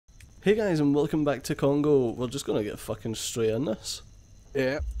Hey guys, and welcome back to Congo. We're just gonna get fucking straight in this.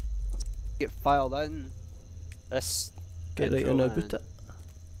 Yeah. Get filed in. This Get right intro, in man. about it.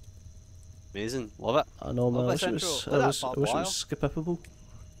 Amazing. Love it. I know, man. Love I this wish it intro. was, Look at that I barbed wish it wire. was skippable.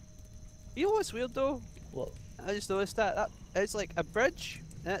 You know what's weird though? What? I just noticed that it's like a bridge,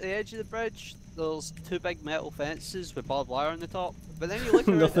 and at the edge of the bridge there's two big metal fences with barbed wire on the top. But then you look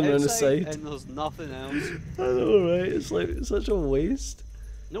around Nothing the on the outside side. and there's nothing else. I know, right? It's like such a waste.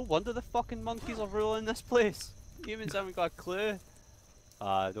 No wonder the fucking monkeys are ruling this place. Humans haven't got a clue.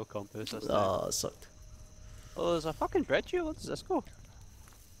 Ah, no compass this time. Ah, it sucked. Oh, there's a fucking bridge here. Where does this go?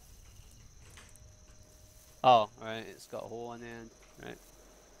 Oh, right. It's got a hole on the end. Right.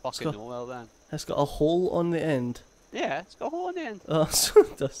 Fucking no well then. It's got a hole on the end. Yeah, it's got a hole on the end. Oh, so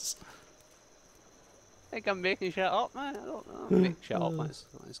it does. I think I'm making shit up, man. I don't know. I'm making shit up, man.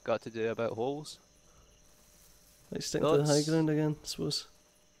 It's got to do about holes. Like stick to the high ground again, I suppose.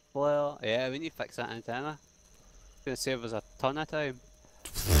 Well, yeah, we need to fix that antenna. It's gonna save us a ton of time.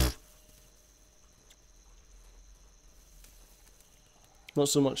 Not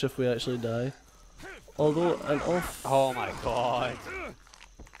so much if we actually die. Although, an off. Oh my god.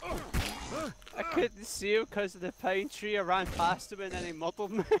 I couldn't see him because of the pine tree. I ran past him and then he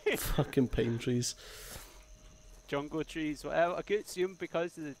muddled me. Fucking pine trees. Jungle trees, whatever. I couldn't see him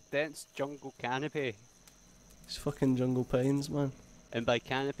because of the dense jungle canopy. These fucking jungle pines, man. And by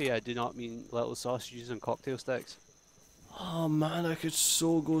canopy, I do not mean little sausages and cocktail sticks. Oh man, I could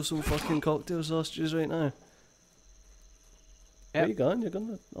so go some fucking cocktail sausages right now. Where Yep. you going? You're going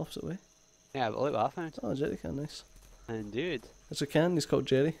the opposite way. Yeah, but look what I found. Oh, Jerry can, nice. And dude. It's a can, he's called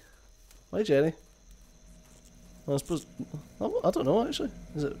Jerry. Why Jerry? Well, I suppose... I don't know actually.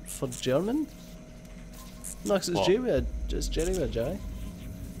 Is it for German? No, because it's What? J with a... It's Jerry with a J.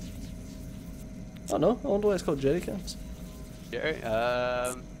 I don't know, I wonder why it's called Jerry cans. Jerry,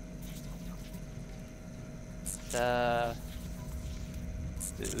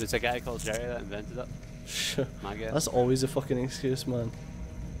 there's a guy called Jerry that invented it. Sure. My guess. That's always a fucking excuse, man.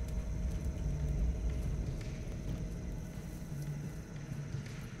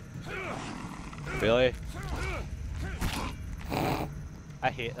 Really? I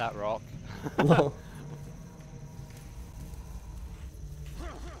hate that rock. Lol.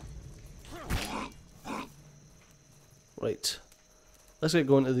 Right. Let's get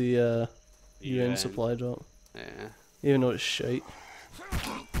going to the UN supply drop. Yeah. Even though it's shite.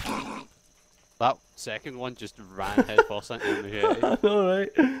 That second one just ran head first into the machete. I know,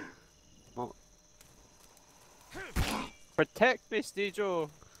 right? Protect me, Stejo!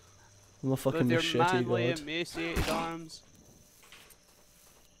 I'm a fucking With your machete manly, god. emaciated arms.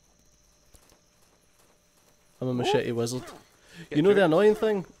 I'm a machete wizard. Get You know the juked. annoying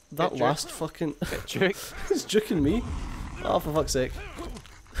thing? That Get last fucking... Get juked. He's juking me. Oh, for fuck's sake.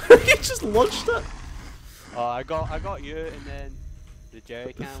 He just launched it. Oh, I got you, and then the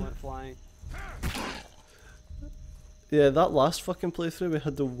jerry can went flying. Yeah, that last fucking playthrough we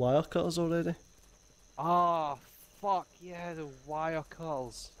had the wire cutters already. Oh, fuck yeah, the wire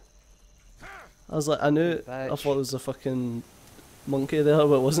curls. I was like, I knew it. I thought there was a fucking monkey there,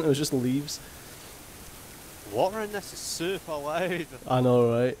 but it wasn't, it was just leaves. Water in this is super loud. I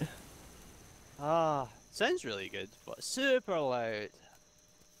know, right? Ah, sounds really good, but super loud.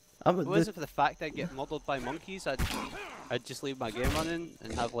 I'm If it wasn't for the fact I get muddled by monkeys, I'd just leave my game running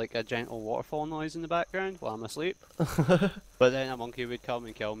and have like a gentle waterfall noise in the background while I'm asleep. But then a monkey would come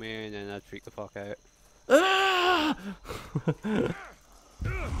and kill me, and then I'd freak the fuck out. Ah!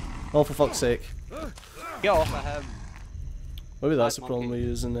 Oh, for fuck's sake. Get off of him! Maybe that's Bad the problem monkey. with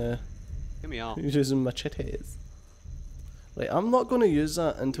using, Give me on. using machetes. Right, I'm not going to use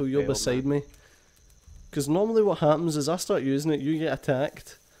that until you're Failed, beside me. Because normally what happens is I start using it, you get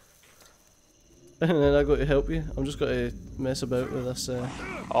attacked. And then I go to help you. I'm just going to mess about with this.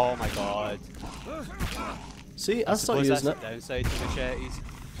 Oh my god. See, I start Suppose using that's it. the downside to machetes.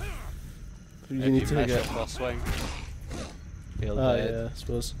 You If need to miss get... your first swing. Failed Ah, dead. yeah, I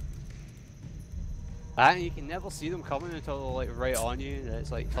suppose. And you can never see them coming until they're like right on you, and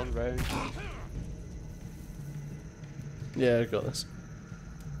it's like turn round. Yeah, I got this.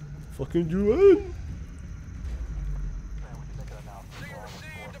 Fucking UN!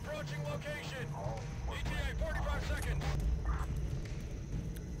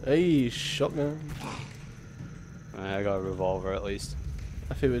 Hey, shotgun. I got a revolver at least.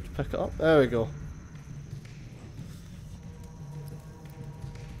 If he would pick it up. There we go.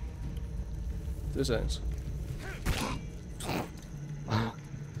 2 seconds. I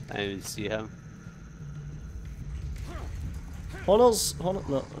didn't see him. Honors,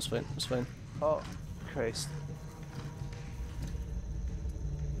 no, that's fine, that's fine. Oh, Christ.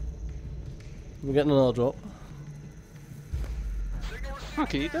 I'm getting another drop. Oh,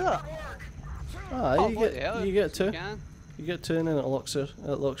 can you do that? Ah, Oh, you bloody hell, get you get you two. can. You get two and then it locks you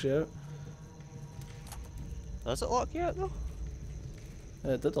out. Does it lock you out though?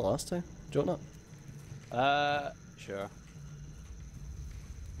 It did the last time. Do you want that? Sure.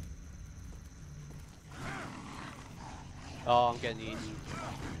 Oh, I'm getting eaten.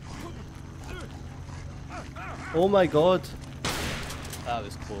 Oh my god. That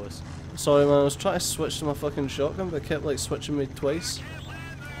was close. Sorry man, I was trying to switch to my fucking shotgun but it kept like switching me twice.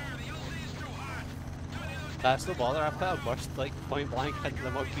 That's no bother, I put a burst like point blank into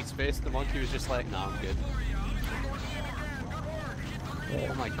the monkey's face, the monkey was just like, nah, I'm good.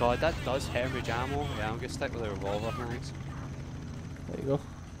 Oh my god, that does hemorrhage ammo. Yeah, I'm gonna stick with the revolver, thanks. There you go.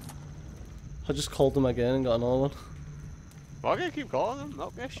 I just called them again and got another one. Well, I'm gonna keep calling them,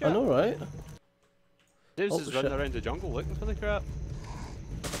 not be a shit. I know, right? Dave's Oh, just running shit. around the jungle looking for the crap.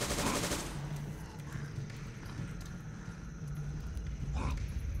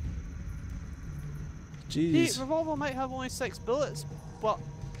 The Jeez. revolver might have only 6 bullets, but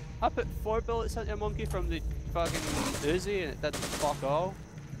I put 4 bullets into a monkey from the fucking Uzi and it didn't fuck all.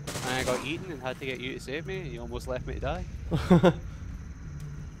 And I got eaten and had to get you to save me and you almost left me to die.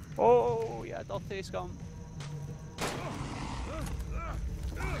 Oh, yeah, dirty scum.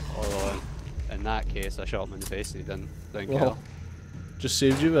 Although, in that case, I shot him in the face and he didn't kill. Well, just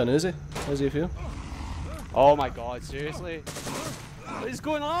saved you with an Uzi. How's he feel? Oh my god, seriously? What is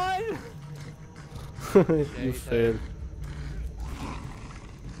going on? You failed.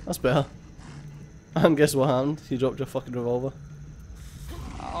 That's better. And guess what happened? You dropped your fucking revolver.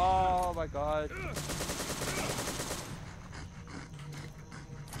 Oh my god.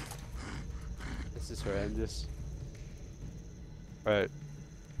 This is horrendous. Right.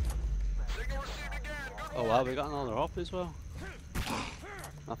 Oh wow, we got another op as well.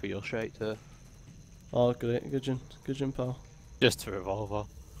 Not for your shite too. Oh great, good Jim pal. Just a revolver.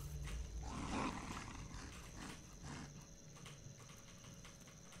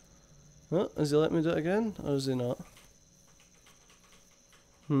 Oh, has he let me do it again? Or is he not?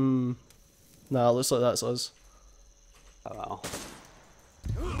 Nah, looks like that's us. Oh well.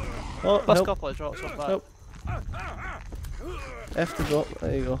 Oh, First help. couple of drops not bad. Help. F the drop,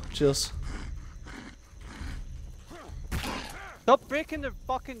 there you go. Cheers. Stop breaking the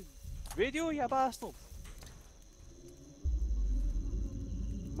fucking radio, you bastard!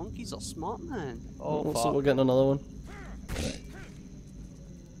 Monkeys are smart, man. Oh, Looks fuck. like we're getting another one.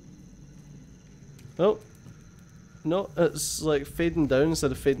 Oh. No, it's like fading down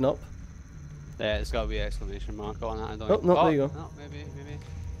instead of fading up. Yeah, it's got to be an exclamation mark on it. I don't Oh, no, there you go. No, maybe.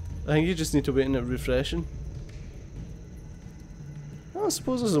 I think you just need to wait in it refreshing. I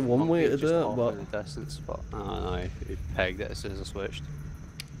suppose there's a one way to do it, but... in the distance, but I don't know, he pegged it as soon as I switched.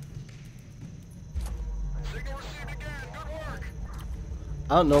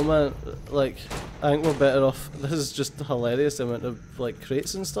 I don't know man, like, I think we're better off. This is just hilarious the amount of like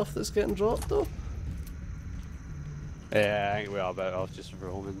crates and stuff that's getting dropped though. Yeah, I think we are better off just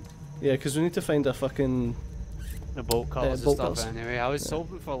roaming. Yeah, because we need to find a fucking... The bolt cutters bolt and stuff cutters. anyway. I was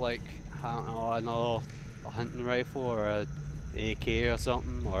hoping for like, I don't know, another hunting rifle or a AK or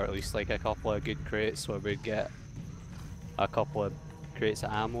something, or at least like a couple of good crates where we'd get a couple of crates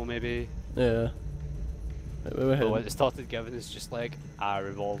of ammo maybe. Yeah. Right, where we But heading? what it started giving is just like a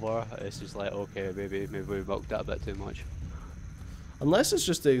revolver. It's just like, okay, maybe we milked that a bit too much. Unless it's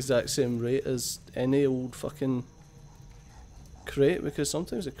just the exact same rate as any old fucking crate, because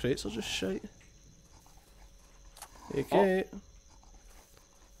sometimes the crates are just shite. AK. Oh.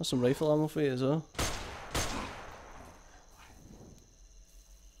 There's some rifle ammo for you as well.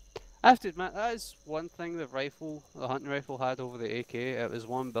 I have to admit, that is one thing the hunting rifle had over the AK. It was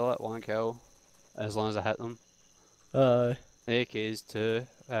 1 bullet, 1 kill, as long as I hit them. Aye. The AK is 2,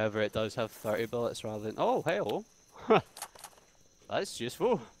 however it does have 30 bullets rather than... Oh, hello! That's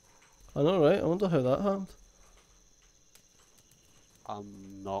useful. I know, right? I wonder how that happened.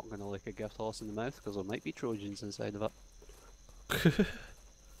 I'm not going to lick a gift horse in the mouth because there might be Trojans inside of it.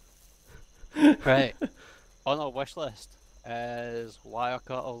 Right, on our wish list is wire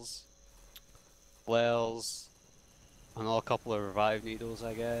cutters, flares, another couple of revive needles,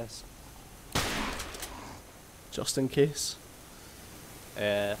 I guess. Just in case.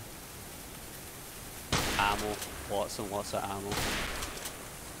 Ammo, lots and lots of ammo.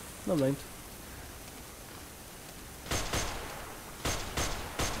 Never mind.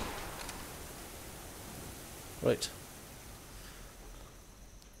 Right.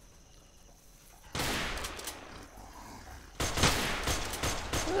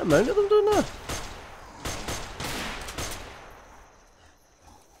 The amount of them doing that?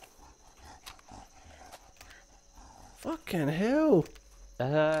 Fucking hell.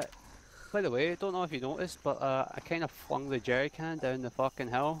 By the way, I don't know if you noticed, but I kind of flung the jerry can down the fucking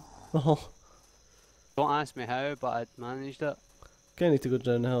hill. Oh. Don't ask me how, but I managed it. Okay, need to go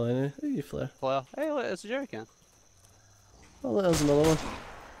down the hill anyway. Hey, you flare. Flare. Hey, look, it's a jerry can. Oh, there's another one.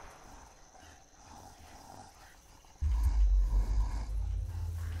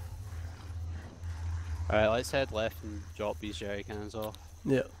 Alright, let's head left and drop these jerry cans off.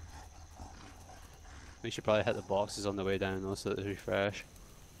 Yeah. We should probably hit the boxes on the way down though so that they refresh.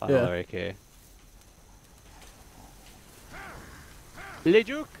 Oh, Yeah. they're okay. Le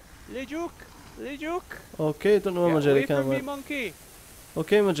juke! Le juke! Le juke! Okay, don't know where my Get jerry away can from me, went. monkey!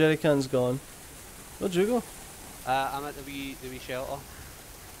 Okay, my jerry can's gone. Where'd you go? I'm at the wee shelter.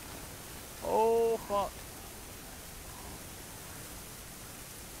 Oh fuck!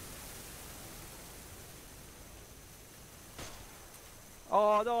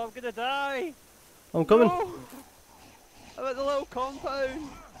 Oh no, I'm gonna die! I'm coming. No! I'm at the little compound!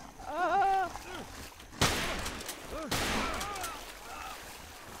 Ah!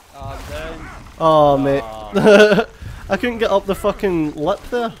 Oh, I'm down. Oh, mate. I couldn't get up the fucking lip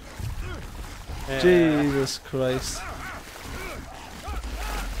there. Jesus Christ.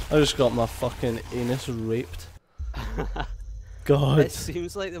 I just got my fucking anus raped. God. It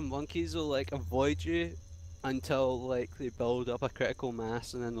seems like the monkeys will like avoid you until like they build up a critical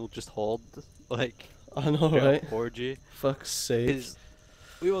mass and then they'll just hold, like, I know, straight up right? hoard you. Fuck's sake. 'Cause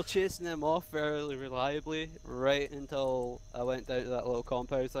we were chasing them off fairly reliably right until I went down to that little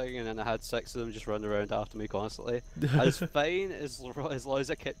compound thing and then I had 6 of them just running around after me constantly. I was fine as long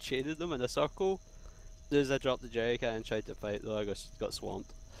as I kept chaining them in a circle. As soon as I dropped the jerry can and tried to fight though, I got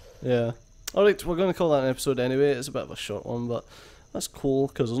swamped. Yeah. Alright, we're going to call that an episode anyway. It's a bit of a short one, but that's cool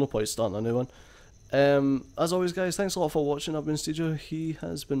because there's no point starting a new one. As always, guys, thanks a lot for watching. I've been Studio, he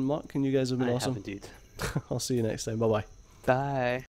has been Mark, and you guys have been awesome. I have indeed. I'll see you next time. Bye bye. Bye.